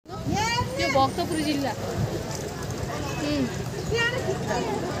भक्तपुर जिल्ला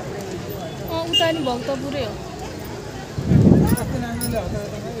उता नि भक्तपुरै हो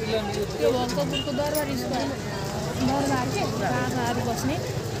त्यो भक्तपुरको दरबार स्क्वायर दरबार के राजाहरू बस्ने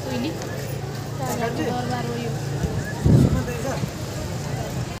पहिले राजाको दरबार हो यो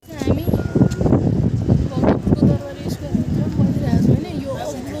हामी भक्तपुरको दरबार स्क्वायरभित्र बसिरहेको छौँ होइन यो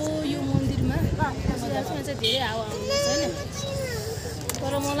अग्लो यो मन्दिरमा बसिरहेको छौँ चाहिँ धेरै हावा आउँदैछ होइन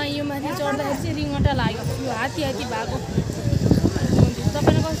तर मलाई यो माथि चढ्दाखेरि चाहिँ रिङटा लाग्यो यो हात्ती भएको मन्दिर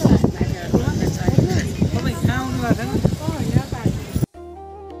तपाईँलाई कस्तो लाग्यो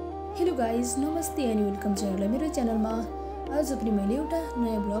हेलो गाइज नमस्ते एन्ड वेलकम छ यहाँलाई मेरो च्यानलमा आज पनि मैले एउटा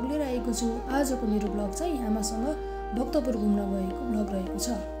नयाँ ब्लग लिएर आएको छु आजको मेरो ब्लग चाहिँ आमासँग भक्तपुर घुम्न गएको ब्लग रहेको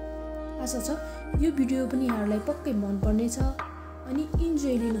छ आशा छ यो भिडियो पनि यहाँहरूलाई पक्कै मन पर्नेछ अनि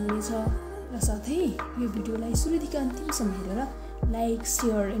इन्जोय लिनुहुनेछ र साथै यो भिडियोलाई सुरुदेखि अन्तिमसम्म हेरेर लाइक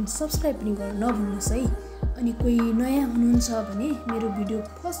सेयर एन्ड सब्सक्राइब पनि गर्न नभुल्नुहोस् है अनि कोही नयाँ हुनुहुन्छ भने मेरो भिडियो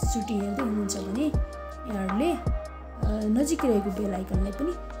फर्स्टचोटि हेर्दै हुनुहुन्छ भने यहाँहरूले नजिकै रहेको बेल आइकनलाई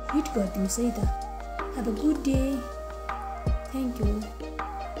पनि हिट गरिदिनुहोस् है त have a good day thank you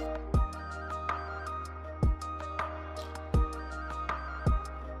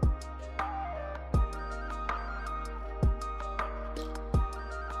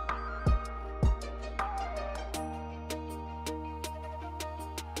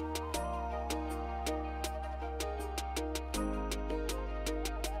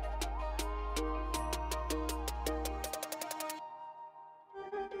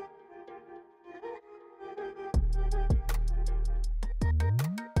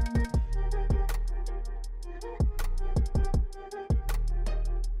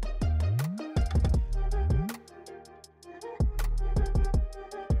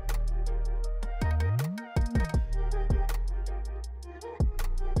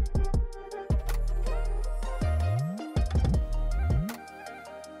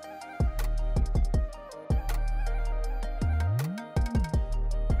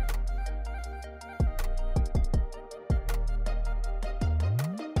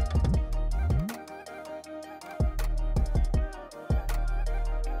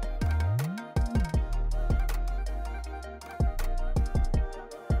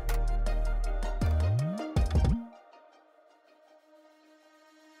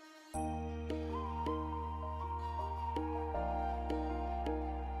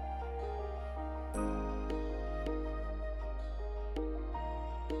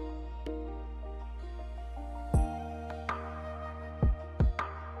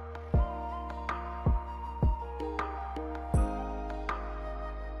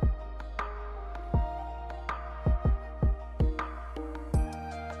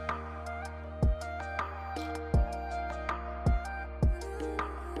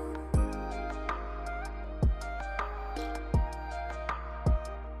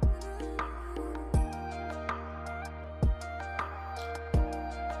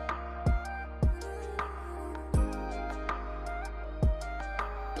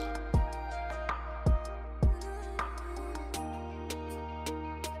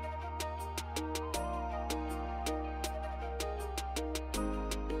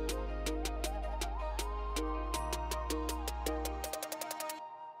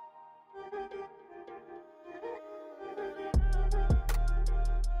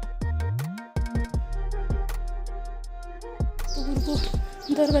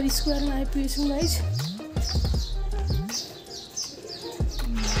दरबार स्क्वायरमा आइपुगेछौँ गाइज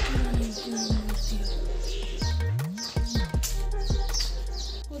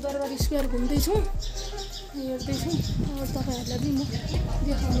दरबार स्क्वायर घुम्दैछौँ हेर्दैछौँ अब तपाईँहरूलाई पनि म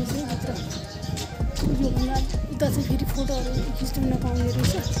देखाउनेछु भित्र योभन्दा उता चाहिँ फेरि फोटोहरू खिच्नु नपाउने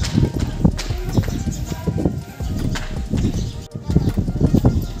रहेछ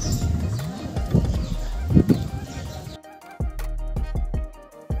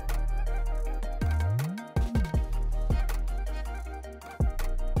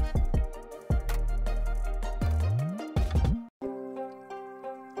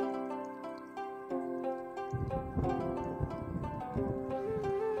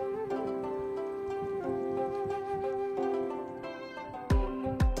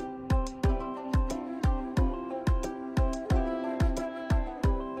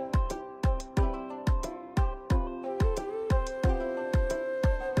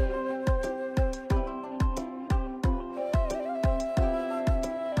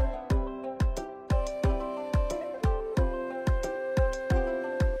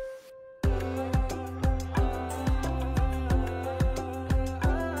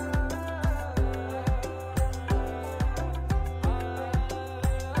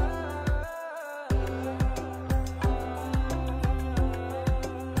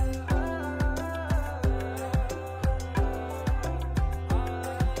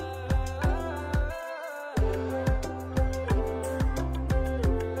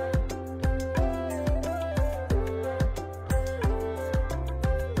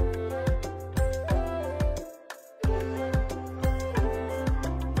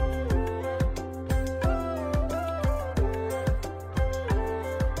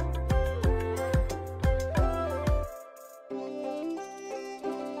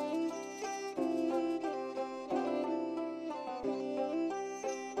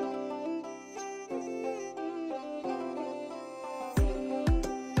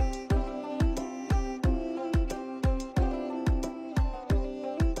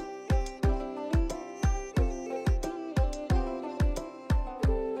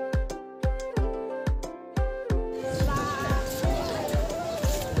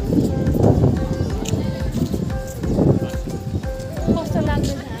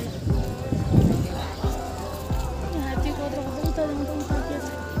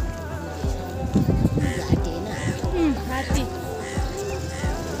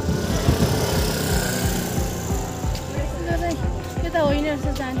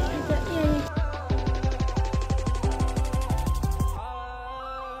रहेछ जाने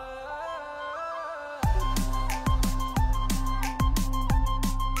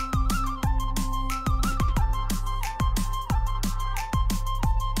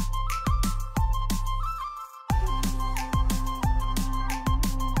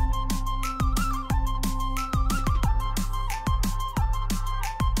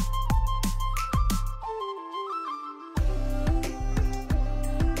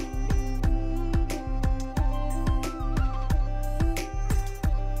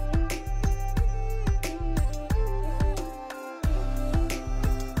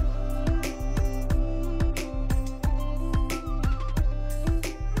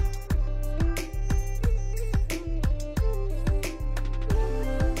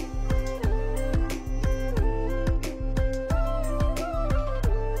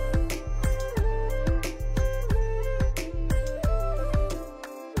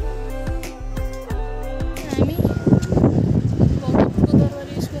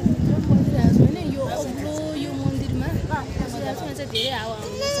धेरै हावा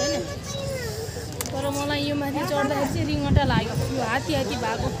आउँदैछ हैन तर मलाई यो माथि चढ्दाखेरि चाहिँ रिङटा लाग्यो यो हात्ती हात्ती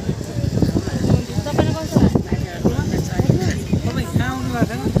भएको तपाईले कस्तो तपाईं कहाँ आउनु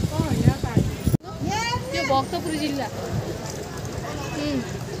भएको यो भक्तपुर जिल्ला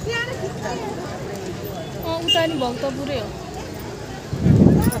उता नि भक्तपुरै हो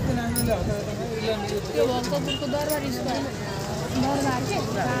यो भक्तपुरको दरबार स्क्वायर दरबार के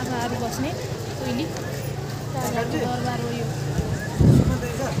राजाहरू बस्ने पहिले राजाको दरबार हो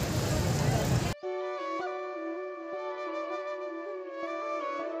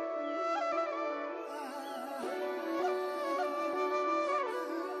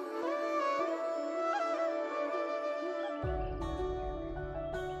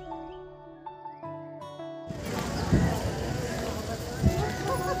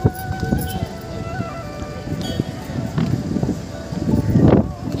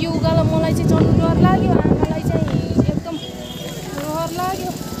यो उकालो मलाई चाहिँ चढ्नु डर लाग्यो आमालाई चाहिँ एकदम डर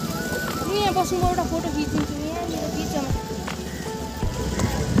लाग्यो यहाँ बस्नु म एउटा फोटो खिचिदिन्छु यहाँनिर बिचमा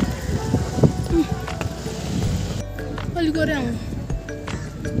अलिक गरे आउनु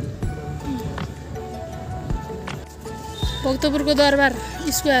भक्तपुरको दरबार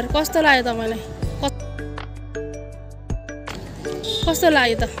स्क्वायर कस्तो लाग्यो तपाईँलाई कस्तो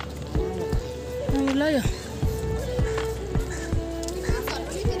लाग्यो त राम्रो लाग्यो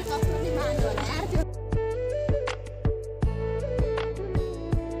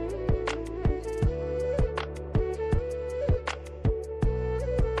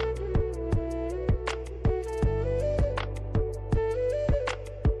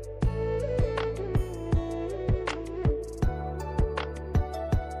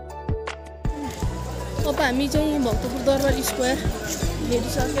अब हामी चाहिँ भक्तपुर दरबार स्क्वायर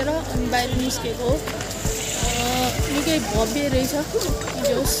हेरिसकेर अनि बाहिर निस्केको हो निकै भव्य रहेछ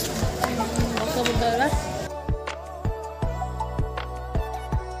जोस् भक्तपुर दरबार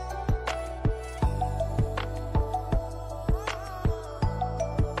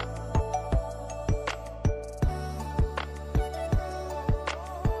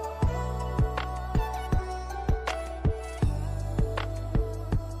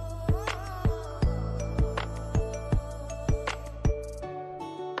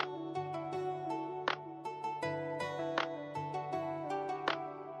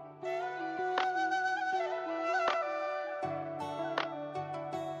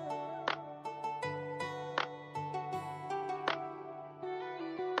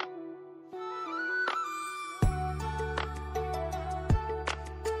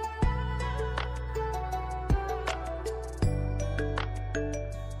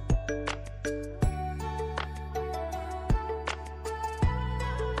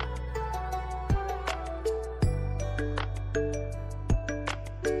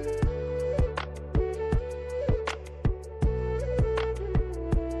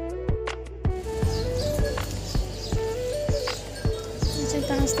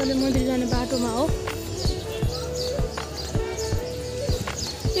तानस्थली मन्दिर जाने बाटोमा हो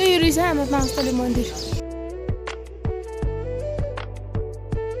यो रहेछ हाम्रो तानस्थली मन्दिर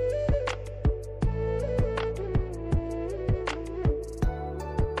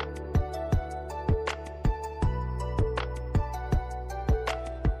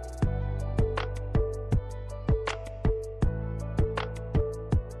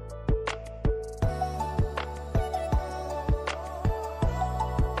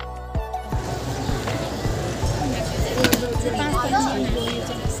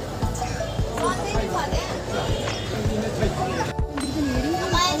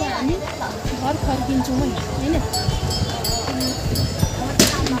घर फर्किन्छौँ हैन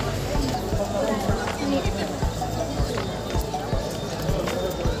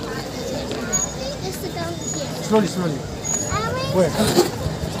slowly. Go ahead.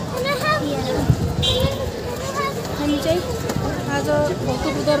 हामी चाहिँ आज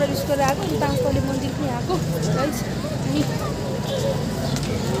भक्तपुर दरबार स्क्वायर आएको अनि पाँचतले मन्दिर पनि आएको गाइस अनि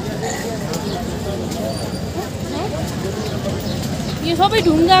यो सबै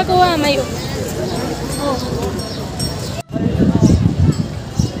ढुङ्गाको हो आमा यो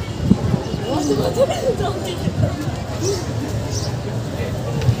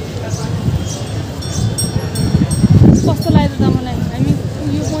कस्तो लाग्यो त मलाई हामी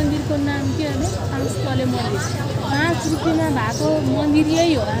यो मन्दिरको नाम के हो पाँचतले मन्दिर 5 रुपियाँमा भएको मन्दिर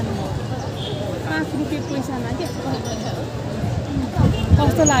यही हो हामी 5 रुपियाँ पैसामा के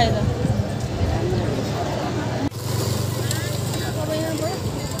कस्तो लाग्यो त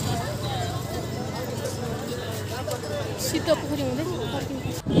शीत पोखरी हुँदै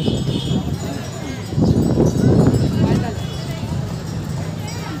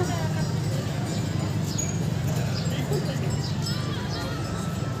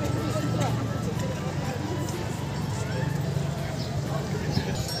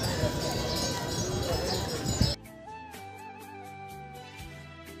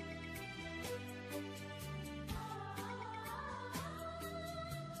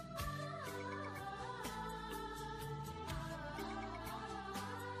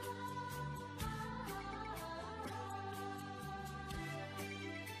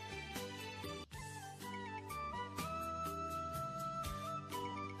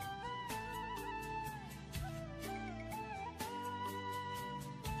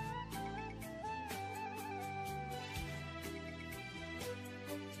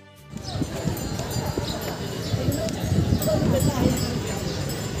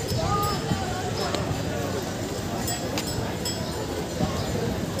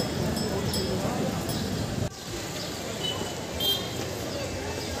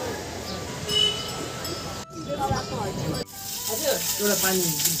एउटा पानी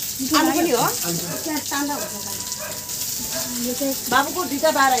आलु पनि हो त्यहाँ तान्दा हुन्छ बाबुको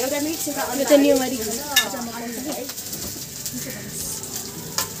दुईटा बारा एउटा मिक्स एउटा यो त नेवारी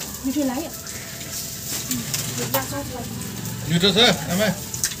मिठो लाग्यो मिठो छ आमा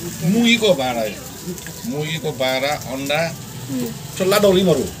मुहीको बारा अन्डा चल्ला डौली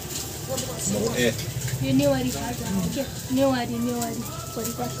मरु ए यो नेवारी के नेवारी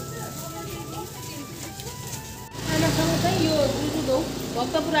परिकार खानासँग चाहिँ यो जुजुधौ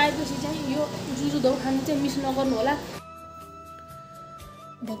भक्तपुर आएपछि चाहिँ यो जुजुधौ खानु चाहिँ मिस नगर्नु होला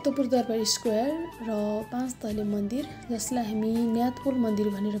भक्तपुर दरबार स्क्वायर र पाँचतले मन्दिर जसलाई हामी न्यातपोल मन्दिर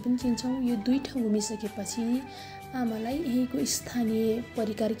भनेर पनि चिन्छौँ यो दुई ठाउँ घुमिसकेपछि आमालाई यहीँको स्थानीय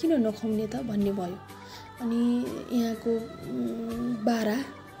परिकार किन नखुवाउने त भन्ने भयो अनि यहाँको बारा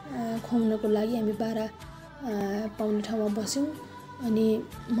खुवाउनको लागि हामी बारा पाउने ठाउँमा बस्यौँ अनि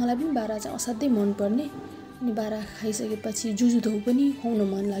मलाई पनि बारा चाहिँ असाध्यै मनपर्ने अनि बारा खाइसकेपछि जुजुधौ पनि खुवाउन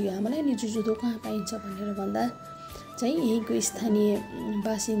मन लाग्यो आमालाई अनि जुजुधौ कहाँ पाइन्छ भनेर भन्दा चाहिँ यहीँको स्थानीय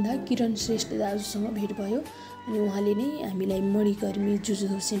बासिन्दा किरण श्रेष्ठ दाजुसँग भेट भयो अनि उहाँले नै हामीलाई मणिकर्मी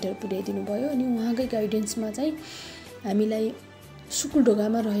जुजुधौ सेन्टर पुर्याइदिनु भयो अनि उहाँकै गाइडेन्समा चाहिँ हामीलाई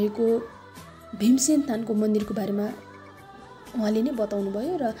सुकुलढोकामा रहेको भीमसेन थानको मन्दिरको बारेमा उहाँले नै बताउनु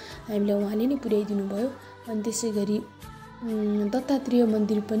भयो र हामीलाई उहाँले नै पुर्याइदिनु भयो अनि त्यसै गरी दत्तात्रेय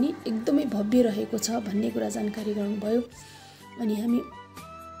मन्दिर पनि एकदमै भव्य रहेको छ भन्ने कुरा जानकारी गराउनुभयो अनि हामी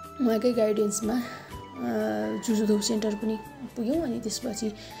उहाँकै गाइडेन्समा जुजुधौ सेन्टर पनि पुग्यौँ अनि त्यसपछि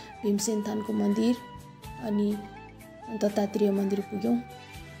भीमसेन थानको मन्दिर अनि दत्तात्रेय मन्दिर पुग्यौँ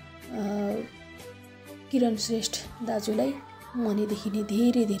किरण श्रेष्ठ दाजुलाई मनैदेखि नै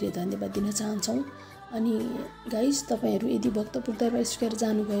धेरै धेरै धन्यवाद दिन चाहन्छौँ अनि गाइस तपाईहरू यदि भक्तपुर दरबार स्क्वायर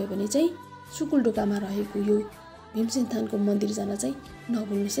जानुभयो भने चाहिँ सुकुलढोकामा रहेको यो भीमसेन थानको मन्दिर जान चाहिँ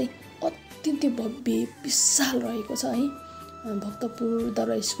नभुल्नुहोस् है अत्यन्तै भव्य विशाल रहेको छ है भक्तपुर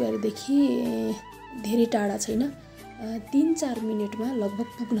दरबार स्क्वायरदेखि धेरै टाढा छैन 3-4 मिनेटमा लगभग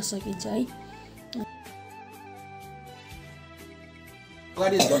पुग्न सकिन्छ है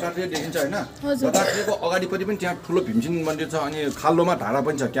अगाडि दत्तात्रेय देखिन्छ हैन दत्तात्रेयको अगाडिपट्टि पनि त्यहाँ ठुलो भीमसेन मन्दिर छ अनि खाल्लोमा धारा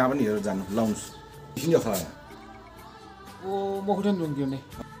पनि छ त्यहाँ पनि हेरेर जानु लाउनुस् देखिन्छ खला ओ मखुटन ढुङ्ग्यो नै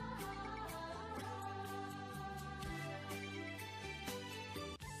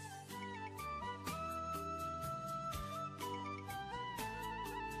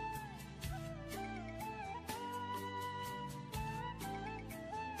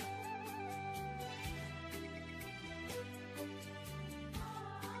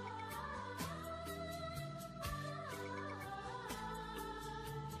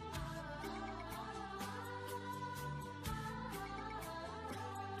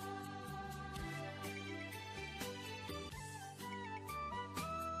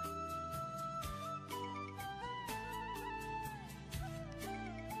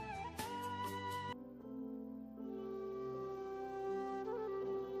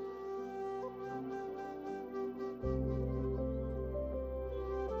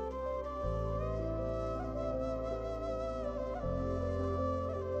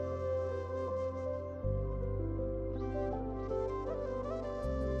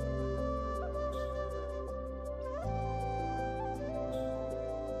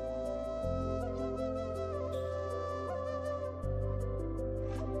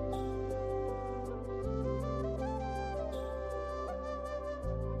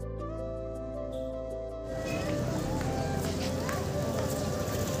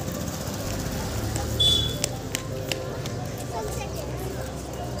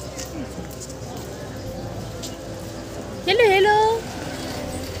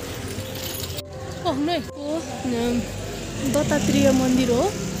अग्लोको दत्तात्रेय मन्दिर हो।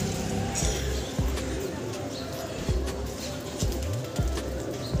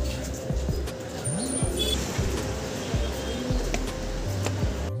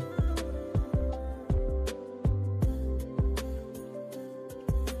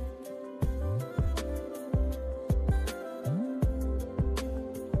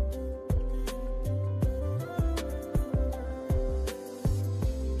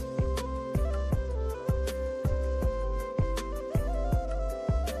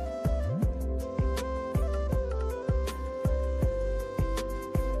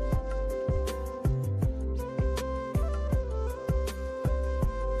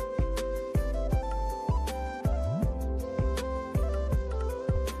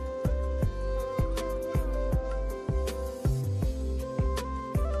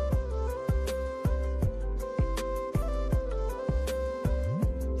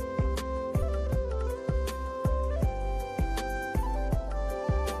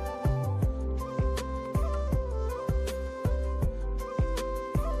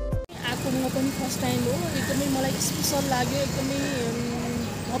 म पनि फर्स्ट टाइम हो, एकदमै मलाई स्पेसल लाग्यो, एकदमै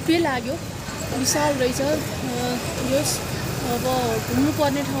भव्य लाग्यो, विशाल रहेछ। यो अब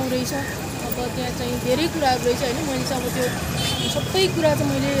घुम्नुपर्ने ठाउँ रहेछ। अब त्यहाँ चाहिँ धेरै कुराहरू रहेछ होइन, मैले चाहिँ अब त्यो सबै कुरा चाहिँ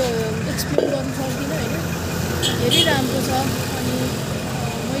मैले एक्सप्लेन गर्नु सक्दिनँ होइन। धेरै राम्रो छ अनि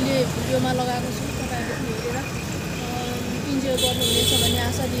मैले भिडियोमा लगाएको छु, तपाईँहरूले पनि हेरेर इन्जोय गर्नुहुनेछ भन्ने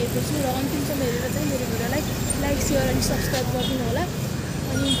आशा दिएको छु र अन्तिमसम्म हेरेर चाहिँ मेरो भिडियोलाई लाइक सेयर अनि सब्सक्राइब गरिदिनु होला।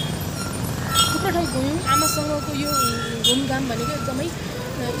 अनि थुप्रो ठाउँ घुम्यौँ, आमासँगको यो घुमघाम भनेको एकदमै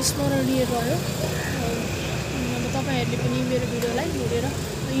स्मरणीय रह्यो। अब तपाईँहरूले पनि मेरो भिडियोलाई हेरेर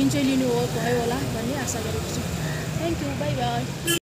इन्जोय लिनुभयो होला भन्ने आशा गरेको छु। Thank you, by by.